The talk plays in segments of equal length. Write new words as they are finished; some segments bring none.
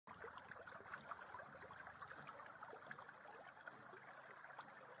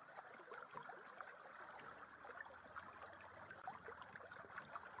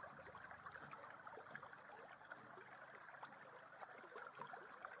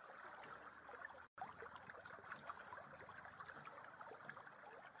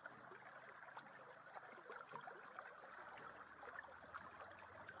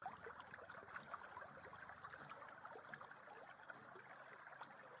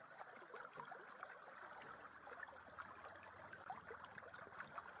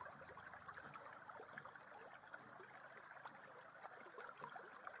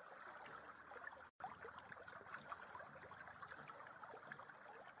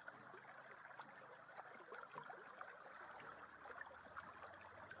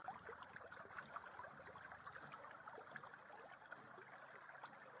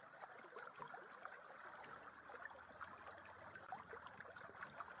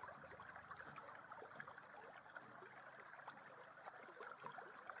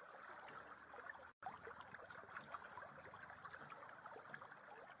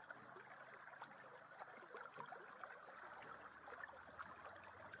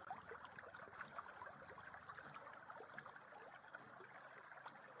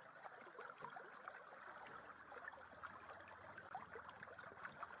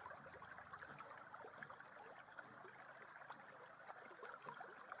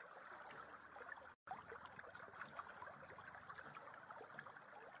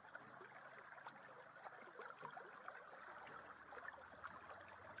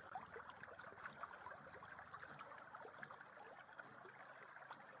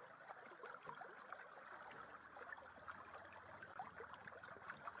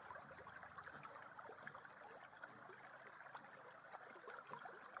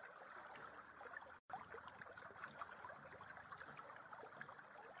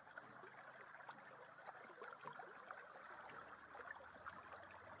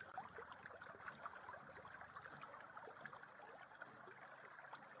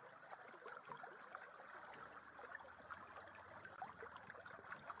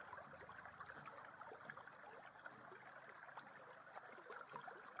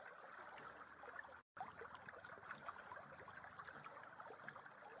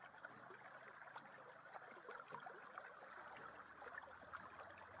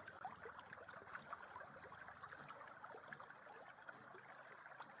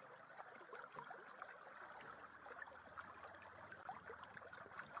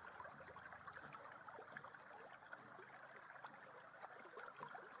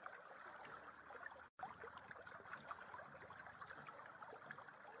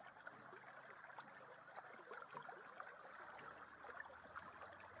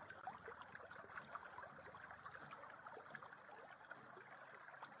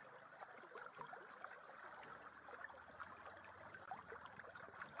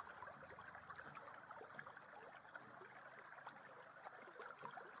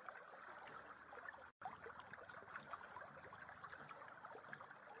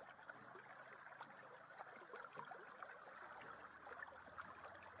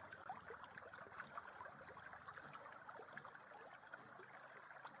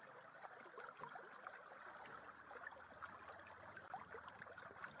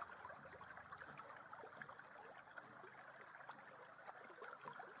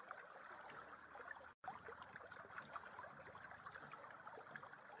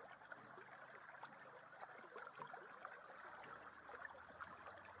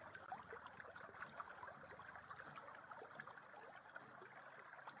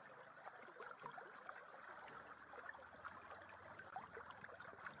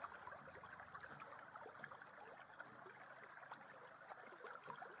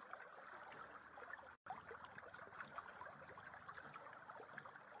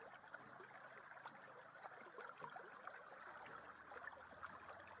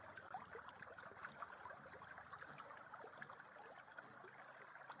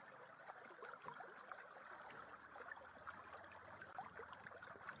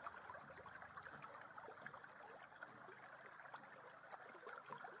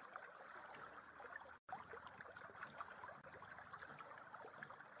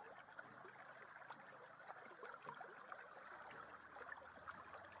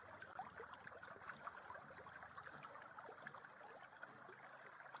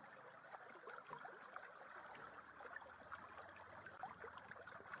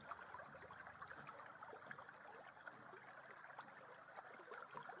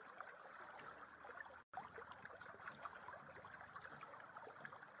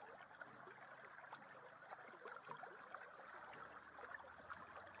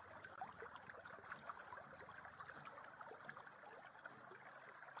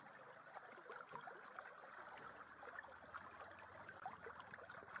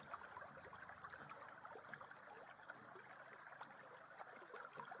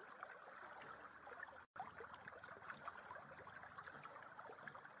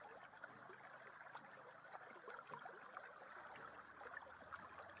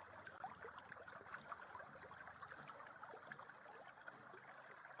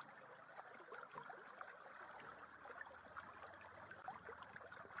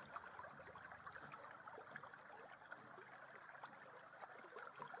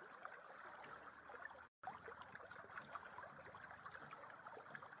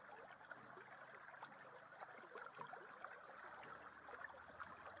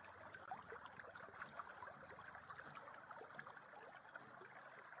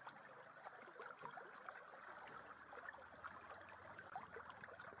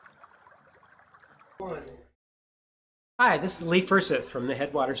Hi, this is Lee Furseth from the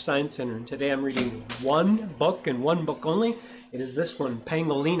Headwaters Science Center, and today I'm reading one book and one book only. It is this one,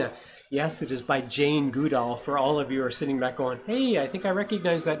 Pangolina. Yes, it is by Jane Goodall. For all of you who are sitting back going, hey, I think I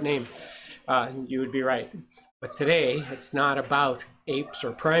recognize that name. You would be right. But today, it's not about apes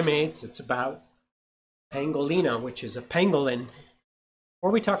or primates. It's about Pangolina, which is a pangolin.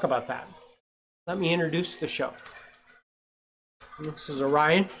 Before we talk about that, let me introduce the show. This is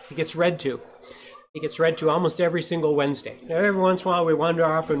Orion. He gets read to. He gets read to almost every single Wednesday. Every once in a while we wander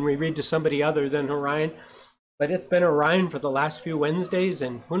off and we read to somebody other than Orion. But it's been Orion for the last few Wednesdays,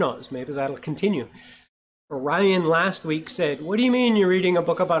 and who knows, maybe that'll continue. Orion last week said, what do you mean you're reading a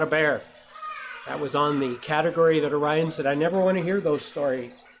book about a bear? That was on the category that Orion said, I never want to hear those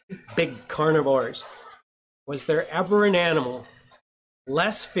stories. Big carnivores. Was there ever an animal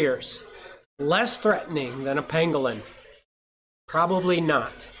less fierce, less threatening than a pangolin? Probably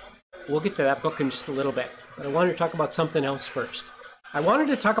not. We'll get to that book in just a little bit, but I wanted to talk about something else first. I wanted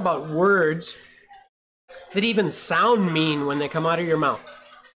to talk about words that even sound mean when they come out of your mouth.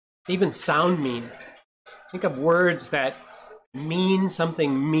 They even sound mean. Think of words that mean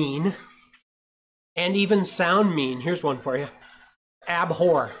something mean and even sound mean. Here's one for you.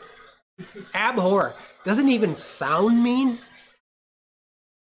 Abhor. Abhor. Doesn't even sound mean.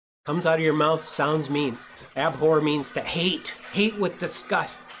 Comes out of your mouth, sounds mean. Abhor means to hate. Hate with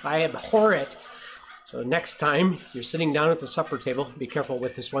disgust. I abhor it. So next time you're sitting down at the supper table, be careful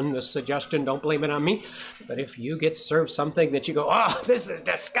with this one, this suggestion, don't blame it on me. But if you get served something that you go, oh, this is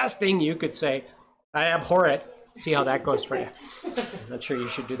disgusting, you could say, I abhor it. See how that goes for you. I'm not sure you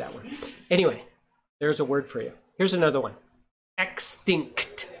should do that one. Anyway, there's a word for you. Here's another one.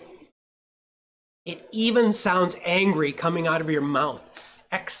 Extinct. It even sounds angry coming out of your mouth.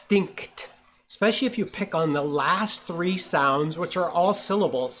 Extinct. Especially if you pick on the last three sounds, which are all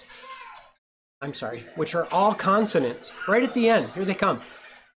syllables. I'm sorry, which are all consonants. Right at the end, here they come.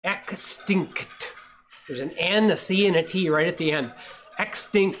 Extinct. There's an N, a C, and a T right at the end.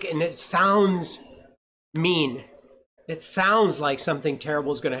 Extinct, and it sounds mean. It sounds like something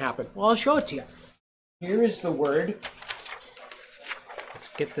terrible is going to happen. Well, I'll show it to you. Here is the word. Let's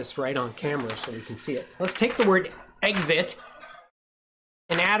get this right on camera so we can see it. Let's take the word exit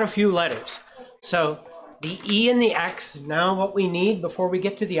and add a few letters. So the E and the X, now what we need before we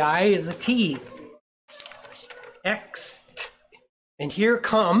get to the I is a T. Ext. And here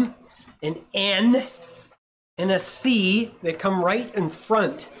come an N and a C that come right in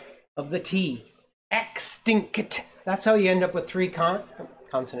front of the T. Extinct. That's how you end up with three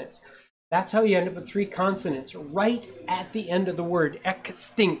consonants. That's how you end up with three consonants right at the end of the word.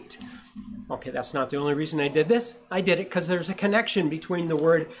 Extinct. Okay, that's not the only reason I did this. I did it because there's a connection between the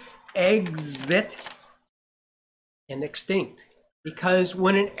word exit and extinct. Because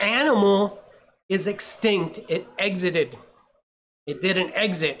when an animal is extinct, it exited. It didn't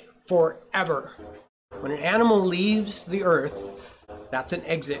exit forever. When an animal leaves the earth, that's an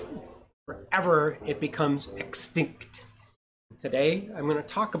exit. Forever, it becomes extinct. Today, I'm going to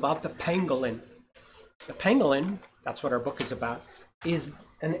talk about the pangolin. The pangolin, that's what our book is about, is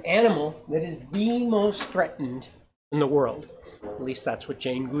an animal that is the most threatened in the world. At least that's what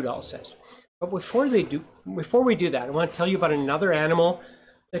Jane Goodall says. But before we do that, I want to tell you about another animal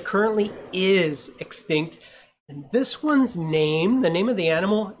that currently is extinct. And this one's name, the name of the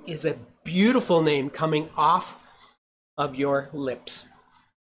animal, is a beautiful name coming off of your lips.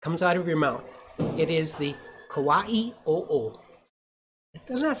 Comes out of your mouth. It is the Kauai-o-o.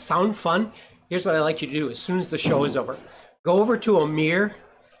 Doesn't that sound fun? Here's what I'd like you to do as soon as the show is over. Go over to a mirror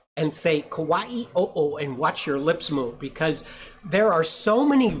and say Kauai-o-o and watch your lips move, because there are so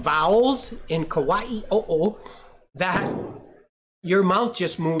many vowels in Kauai-o-o that your mouth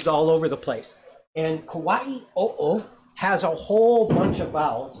just moves all over the place. And Kauai-o-o has a whole bunch of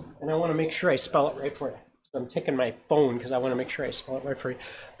vowels, and I want to make sure I spell it right for you. So I'm taking my phone because I want to make sure I spell it right for you.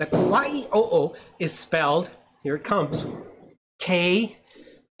 The Kauai-o-o is spelled, here it comes, K-A-U-A,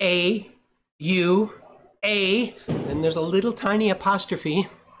 and there's a little tiny apostrophe,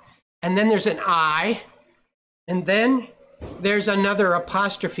 and then there's an I, and then there's another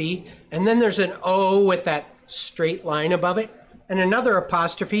apostrophe, and then there's an O with that straight line above it, and another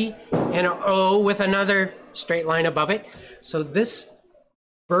apostrophe, and an O with another straight line above it. So this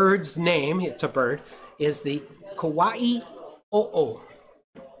bird's name, it's a bird, is the Kauai-o-o.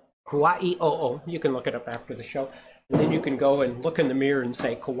 Kauai-o-o. You can look it up after the show. And then you can go and look in the mirror and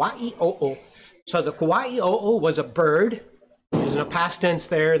say Kauai-o-o. So the Kauai-o-o was a bird. There's a past tense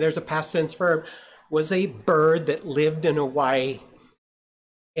there. There's a past tense verb. Was a bird that lived in Hawaii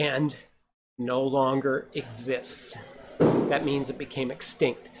and no longer exists. That means it became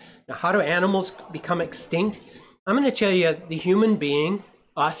extinct. Now, how do animals become extinct? I'm going to tell you, the human being,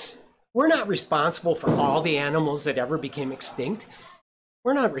 us, we're not responsible for all the animals that ever became extinct.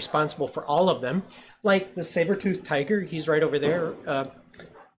 We're not responsible for all of them. Like the saber-toothed tiger, he's right over there.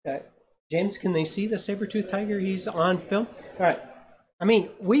 James, can they see the saber-toothed tiger? He's on film. All right. I mean,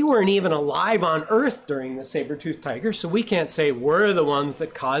 we weren't even alive on Earth during the saber-toothed tiger, so we can't say we're the ones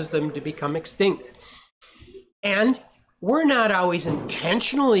that caused them to become extinct. And we're not always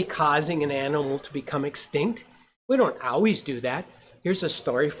intentionally causing an animal to become extinct. We don't always do that. Here's a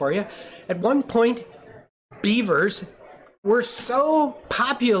story for you. At one point, beavers were so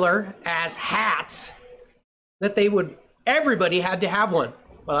popular as hats that everybody had to have one.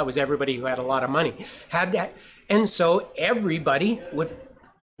 Well, that was everybody who had a lot of money. And so everybody would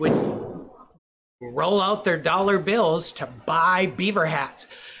roll out their dollar bills to buy beaver hats.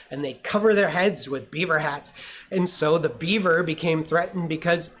 And they'd cover their heads with beaver hats. And so the beaver became threatened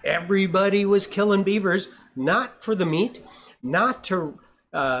because everybody was killing beavers, not for the meat, not to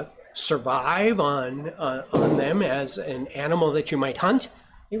survive on them as an animal that you might hunt.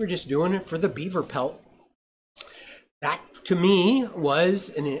 They were just doing it for the beaver pelt. That, to me, was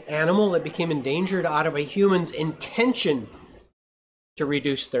an animal that became endangered out of a human's intention to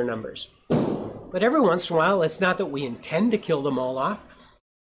reduce their numbers. But every once in a while, it's not that we intend to kill them all off.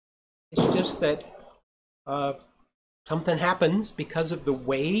 It's just that something happens because of the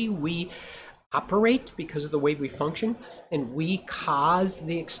way we operate, because of the way we function, and we cause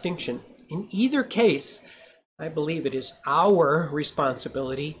the extinction. In either case, I believe it is our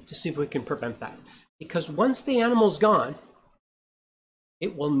responsibility to see if we can prevent that. Because once the animal's gone,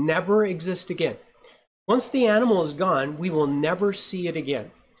 it will never exist again. Once the animal is gone, we will never see it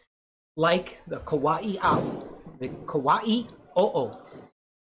again. Like the Kauai o'o.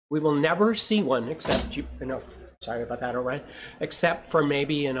 We will never see one except, sorry about that, Orion, except for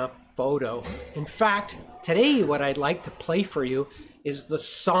maybe in a photo. In fact, today what I'd like to play for you is the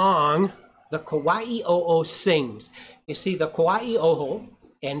song the Kauai o'o sings. You see, the Kauai o'o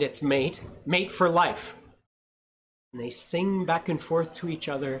and its mate for life. And they sing back and forth to each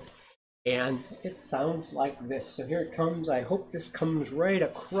other, and it sounds like this. So here it comes. I hope this comes right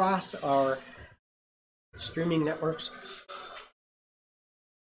across our streaming networks.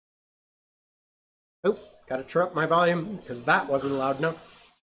 Oh, got to turn up my volume because that wasn't loud enough.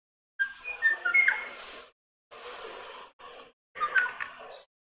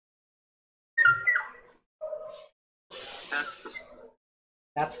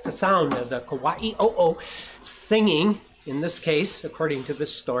 That's the sound of the Kauai o'o singing, in this case, according to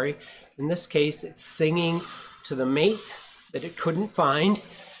this story. In this case, it's singing to the mate that it couldn't find.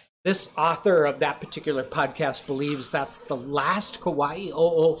 This author of that particular podcast believes that's the last Kauai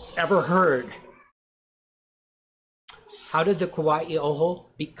o'o ever heard. How did the Kauai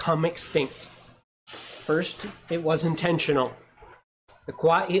o'o become extinct? First, it was intentional. The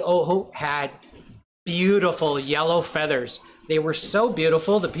Kauai o'o had beautiful yellow feathers. They were so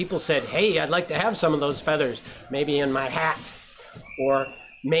beautiful that people said, hey, I'd like to have some of those feathers, maybe in my hat, or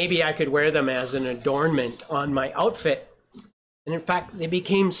maybe I could wear them as an adornment on my outfit. And in fact, they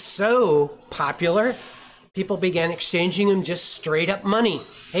became so popular, people began exchanging them just straight up money.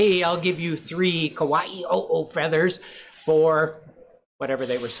 Hey, I'll give you 3 Kauai o'o feathers for whatever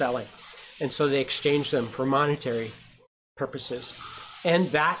they were selling. And so they exchanged them for monetary purposes.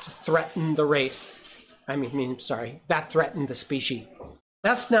 And that threatened the race. That threatened the species.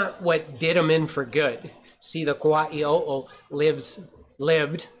 That's not what did them in for good. See, the Kauai o'o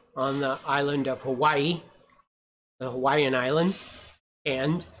lived on the island of Hawaii, the Hawaiian Islands,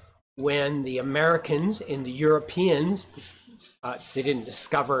 and when the Americans and the Europeans, they didn't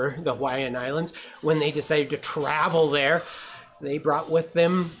discover the Hawaiian Islands, when they decided to travel there, they brought with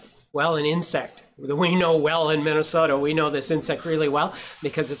them, well, an insect. We know well in Minnesota, we know this insect really well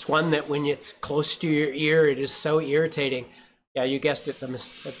because it's one that when it's close to your ear, it is so irritating. Yeah, you guessed it,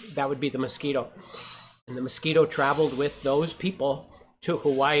 that would be the mosquito. And the mosquito traveled with those people to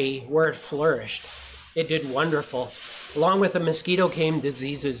Hawaii where it flourished. It did wonderful. Along with the mosquito came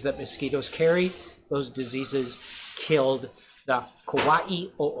diseases that mosquitoes carry. Those diseases killed the Kauai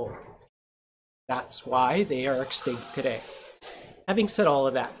o'o. That's why they are extinct today. Having said all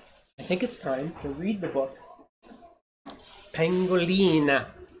of that, I think it's time to read the book, Pangolins.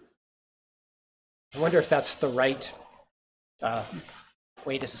 I wonder if that's the right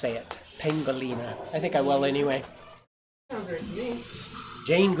way to say it. Pangolins. I think I will anyway. Sounds right to me.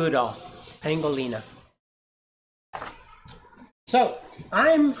 Jane Goodall, Pangolins. So,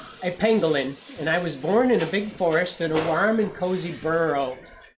 I'm a pangolin, and I was born in a big forest in a warm and cozy burrow.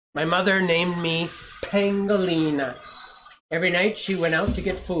 My mother named me Pangolins. Every night she went out to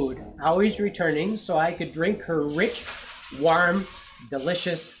get food, always returning so I could drink her rich, warm,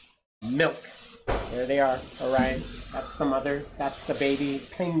 delicious milk. There they are, Orion. That's the mother. That's the baby,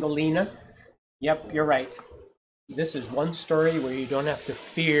 Pangolina. Yep, you're right. This is one story where you don't have to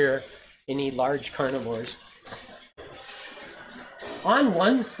fear any large carnivores. On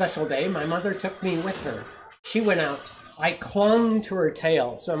one special day, my mother took me with her. She went out. I clung to her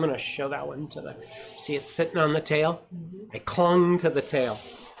tail. So I'm going to show that one to the... See, it's sitting on the tail? I clung to the tail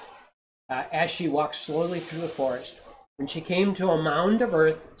as she walked slowly through the forest. When she came to a mound of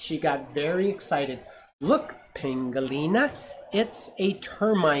earth, she got very excited. Look, Pangolina, it's a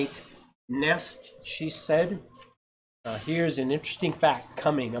termite nest, she said. Here's an interesting fact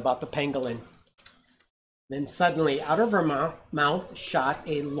coming about the pangolin. Then suddenly, out of her mouth shot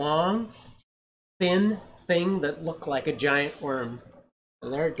a long, thin thing that looked like a giant worm.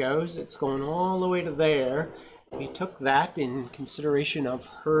 And there it goes. It's going all the way to there. We took that in consideration of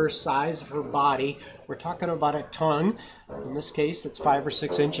her size of her body. We're talking about a tongue. In this case, it's 5 or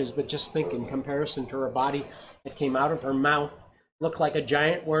 6 inches, but just think in comparison to her body that came out of her mouth, looked like a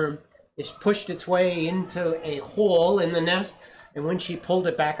giant worm. It pushed its way into a hole in the nest, and when she pulled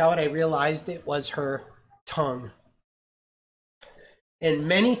it back out, I realized it was her tongue. And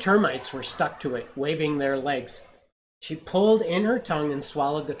many termites were stuck to it, waving their legs. She pulled in her tongue and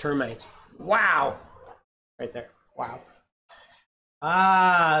swallowed the termites. Wow! Right there. Wow.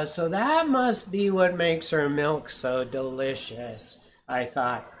 Ah, so that must be what makes her milk so delicious, I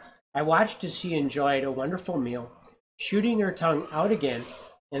thought. I watched as she enjoyed a wonderful meal, shooting her tongue out again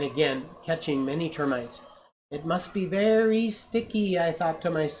and again, catching many termites. It must be very sticky, I thought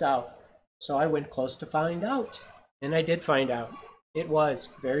to myself. So I went close to find out. And I did find out. It was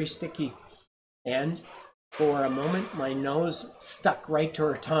very sticky. And for a moment, my nose stuck right to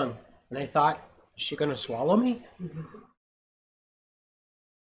her tongue. And I thought, is she going to swallow me?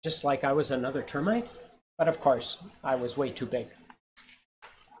 Just like I was another termite? But of course, I was way too big.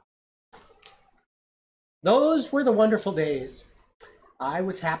 Those were the wonderful days. I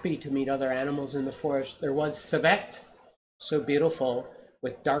was happy to meet other animals in the forest. There was Civet, so beautiful,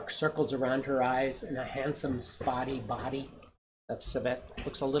 with dark circles around her eyes and a handsome spotty body. That's Civet.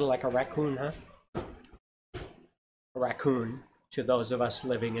 Looks a little like a raccoon, huh? A raccoon to those of us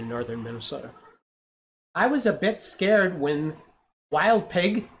living in northern Minnesota. I was a bit scared when Wild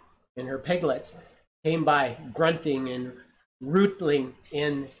Pig and her piglets came by, grunting and rootling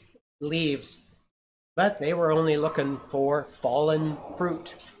in leaves. But they were only looking for fallen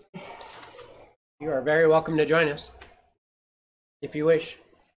fruit. You are very welcome to join us, if you wish.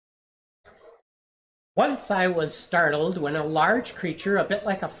 Once I was startled when a large creature, a bit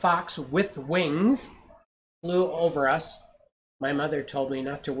like a fox with wings, flew over us. My mother told me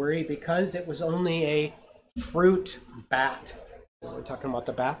not to worry because it was only a fruit bat. We're talking about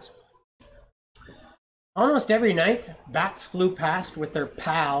the bats. Almost every night, bats flew past with their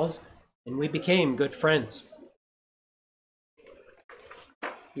pals, and we became good friends.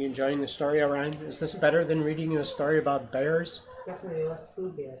 You enjoying the story, Orion? Is this better than reading you a story about bears? Definitely less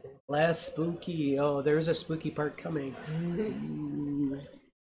spooky, I think. Less spooky. Oh, there's a spooky part coming.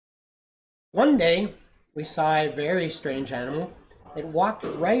 One day, we saw a very strange animal. It walked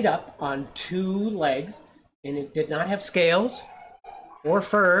right up on 2 legs, and it did not have scales, or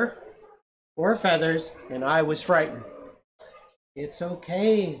fur, or feathers, and I was frightened. It's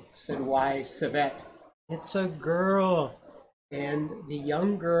okay, said wise Civet. It's a girl, and the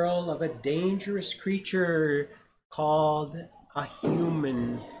young girl of a dangerous creature called a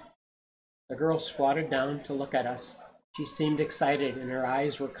human. The girl squatted down to look at us. She seemed excited, and her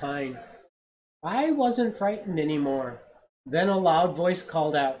eyes were kind. I wasn't frightened anymore. Then a loud voice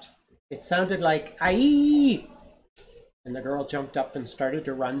called out. It sounded like, "Aye!" And the girl jumped up and started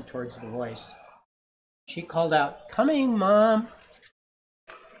to run towards the voice. She called out, "Coming, Mom!"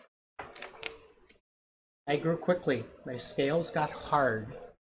 I grew quickly. My scales got hard.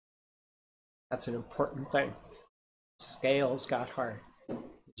 That's an important thing. Scales got hard.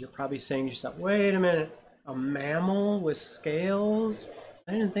 You're probably saying to yourself, wait a minute, a mammal with scales?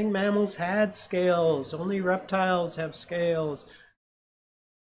 I didn't think mammals had scales. Only reptiles have scales.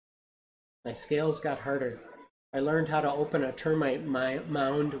 My scales got harder. I learned how to open a termite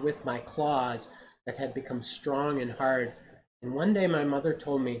mound with my claws that had become strong and hard. And one day my mother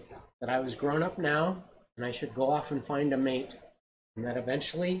told me that I was grown up now and I should go off and find a mate, and that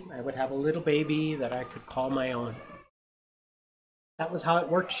eventually I would have a little baby that I could call my own. That was how it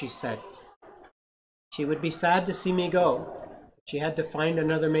worked, she said. She would be sad to see me go. She had to find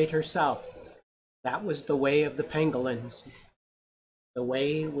another mate herself. That was the way of the pangolins. The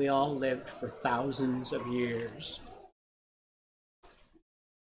way we all lived for thousands of years.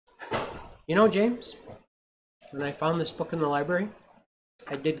 You know, James, when I found this book in the library,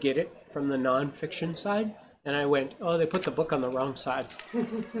 I did get it from the nonfiction side, and I went, oh, they put the book on the wrong side.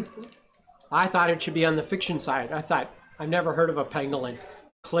 I thought it should be on the fiction side. I thought, I've never heard of a pangolin.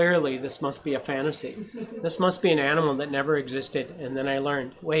 Clearly, this must be a fantasy. This must be an animal that never existed. And then I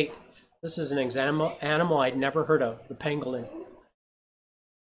learned, wait, this is an animal I'd never heard of, the pangolin.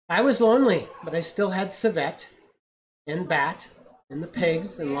 I was lonely, but I still had civet and bat and the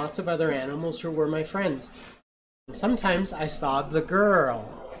pigs and lots of other animals who were my friends. And sometimes I saw the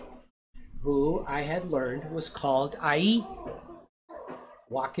girl, who I had learned was called Ai,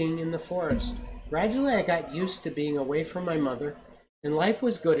 walking in the forest. Gradually, I got used to being away from my mother, and life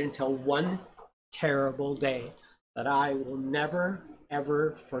was good until one terrible day that I will never,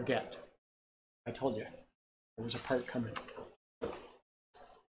 ever forget. I told you, there was a part coming.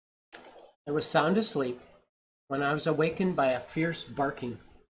 I was sound asleep when I was awakened by a fierce barking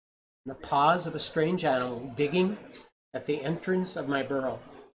and the paws of a strange animal digging at the entrance of my burrow.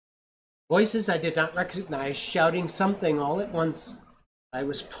 Voices I did not recognize shouting something all at once. I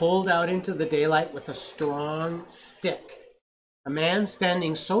was pulled out into the daylight with a strong stick. A man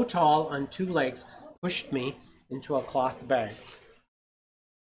standing so tall on two legs pushed me into a cloth bag.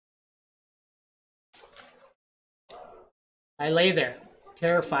 I lay there,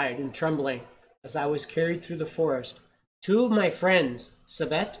 terrified and trembling, as I was carried through the forest. Two of my friends,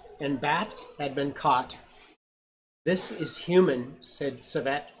 Civet and Bat, had been caught. This is human, said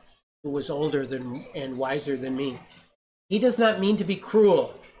Civet, who was older and wiser than me. He does not mean to be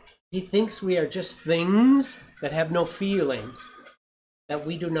cruel. He thinks we are just things that have no feelings, that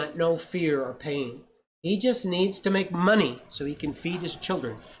we do not know fear or pain. He just needs to make money so he can feed his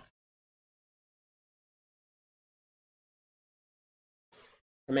children.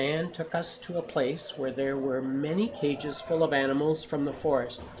 The man took us to a place where there were many cages full of animals from the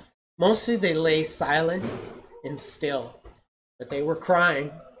forest. Mostly they lay silent and still, but they were crying.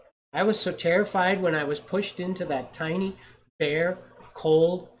 I was so terrified when I was pushed into that tiny, bare,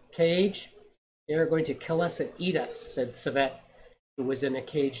 cold cage. They are going to kill us and eat us, said Civet, who was in a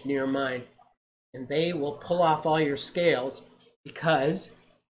cage near mine. And they will pull off all your scales because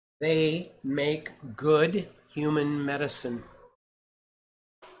they make good human medicine.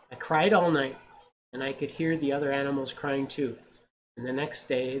 I cried all night, and I could hear the other animals crying too. And the next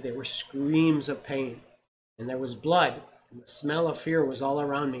day, there were screams of pain, and there was blood, and the smell of fear was all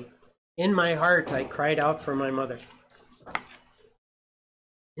around me. In my heart, I cried out for my mother.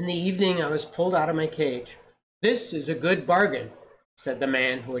 In the evening, I was pulled out of my cage. This is a good bargain, said the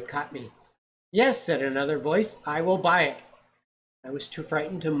man who had caught me. Yes, said another voice, I will buy it. I was too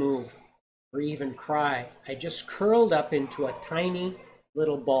frightened to move or even cry. I just curled up into a tiny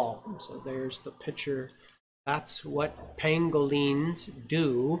little ball. So there's the picture. That's what pangolins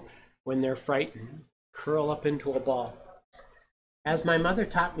do when they're frightened. Curl up into a ball. As my mother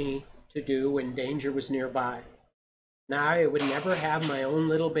taught me to do when danger was nearby. Now I would never have my own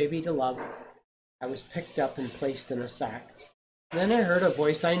little baby to love. I was picked up and placed in a sack. Then I heard a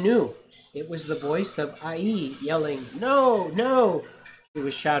voice I knew. It was the voice of Ai yelling, no, no. He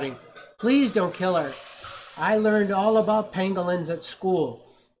was shouting, please don't kill her. I learned all about pangolins at school.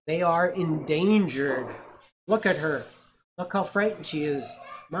 They are endangered. Look at her. Look how frightened she is.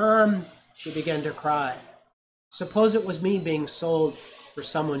 Mom, she began to cry. Suppose it was me being sold for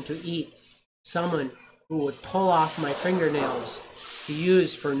someone to eat, someone who would pull off my fingernails to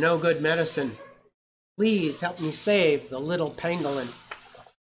use for no good medicine. Please help me save the little pangolin.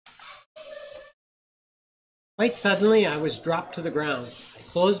 Quite suddenly, I was dropped to the ground. I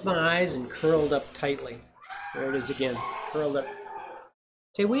closed my eyes and curled up tightly. There it is again, curled up.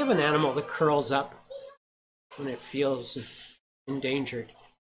 See, we have an animal that curls up when it feels endangered.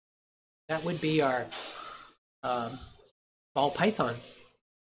 That would be our ball python.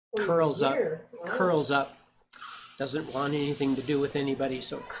 Curls up, curls up. Doesn't want anything to do with anybody,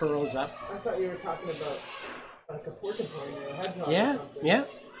 so it curls up. I thought you were talking about like a porcupine or a hedgehog. Yeah, or something. yeah.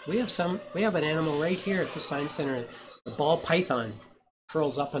 We have an animal right here at the Science Center. The ball python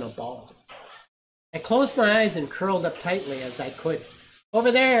curls up in a ball. I closed my eyes and curled up tightly as I could.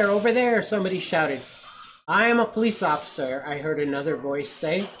 Over there, somebody shouted. I am a police officer, I heard another voice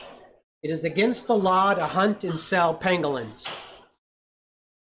say. It is against the law to hunt and sell pangolins.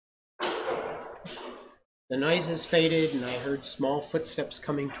 The noises faded and I heard small footsteps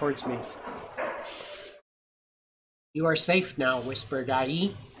coming towards me. You are safe now, whispered Ai.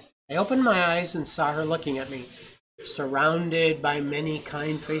 I opened my eyes and saw her looking at me, surrounded by many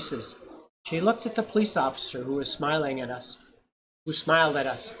kind faces. She looked at the police officer who was smiling at us, who smiled at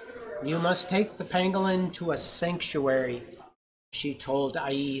us. You must take the pangolin to a sanctuary, she told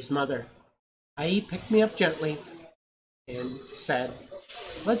Ai's mother. Ai picked me up gently and said,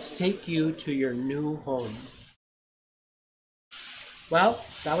 "Let's take you to your new home." Well,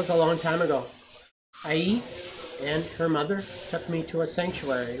 that was a long time ago. Ai and her mother took me to a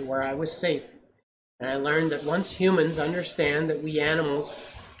sanctuary where I was safe. And I learned that once humans understand that we animals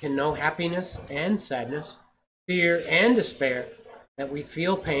can know happiness and sadness, fear and despair, that we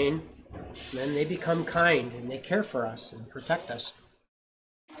feel pain, then they become kind and they care for us and protect us.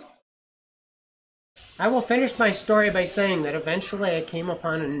 I will finish my story by saying that eventually I came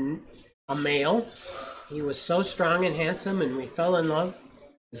upon a male. He was so strong and handsome, and we fell in love.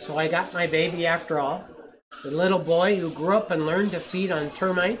 And so I got my baby after all. The little boy who grew up and learned to feed on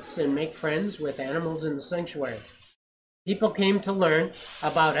termites and make friends with animals in the sanctuary. People came to learn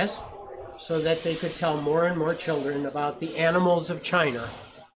about us so that they could tell more and more children about the animals of China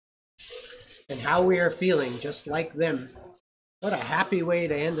and how we are feeling just like them. What a happy way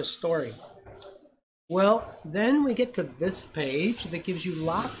to end a story. Well, then we get to this page that gives you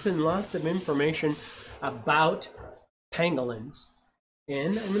lots and lots of information about pangolins.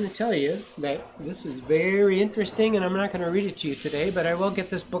 And I'm going to tell you that this is very interesting, and I'm not going to read it to you today, but I will get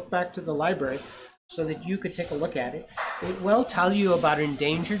this book back to the library so that you could take a look at it. It will tell you about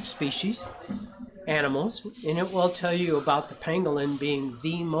endangered species, animals, and it will tell you about the pangolin being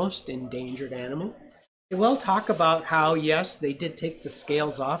the most endangered animal. It will talk about how, yes, they did take the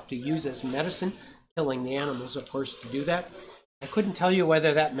scales off to use as medicine, killing the animals, of course, to do that. I couldn't tell you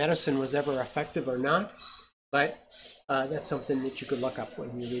whether that medicine was ever effective or not, but that's something that you could look up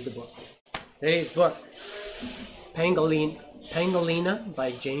when you read the book. Today's book, Pangolina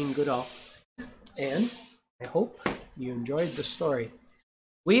by Jane Goodall. And I hope you enjoyed the story.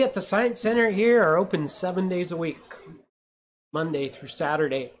 We at the Science Center here are open 7 days a week, Monday through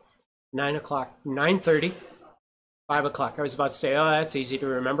Saturday, 9 o'clock, 9:30, 5 o'clock. I was about to say, oh, that's easy to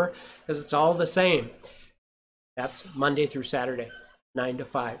remember because it's all the same. That's Monday through Saturday, 9 to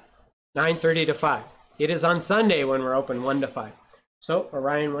 5, 9:30 to 5. It is on Sunday when we're open 1 to 5. So,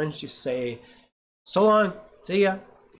 Orion, why don't you say so long, see ya.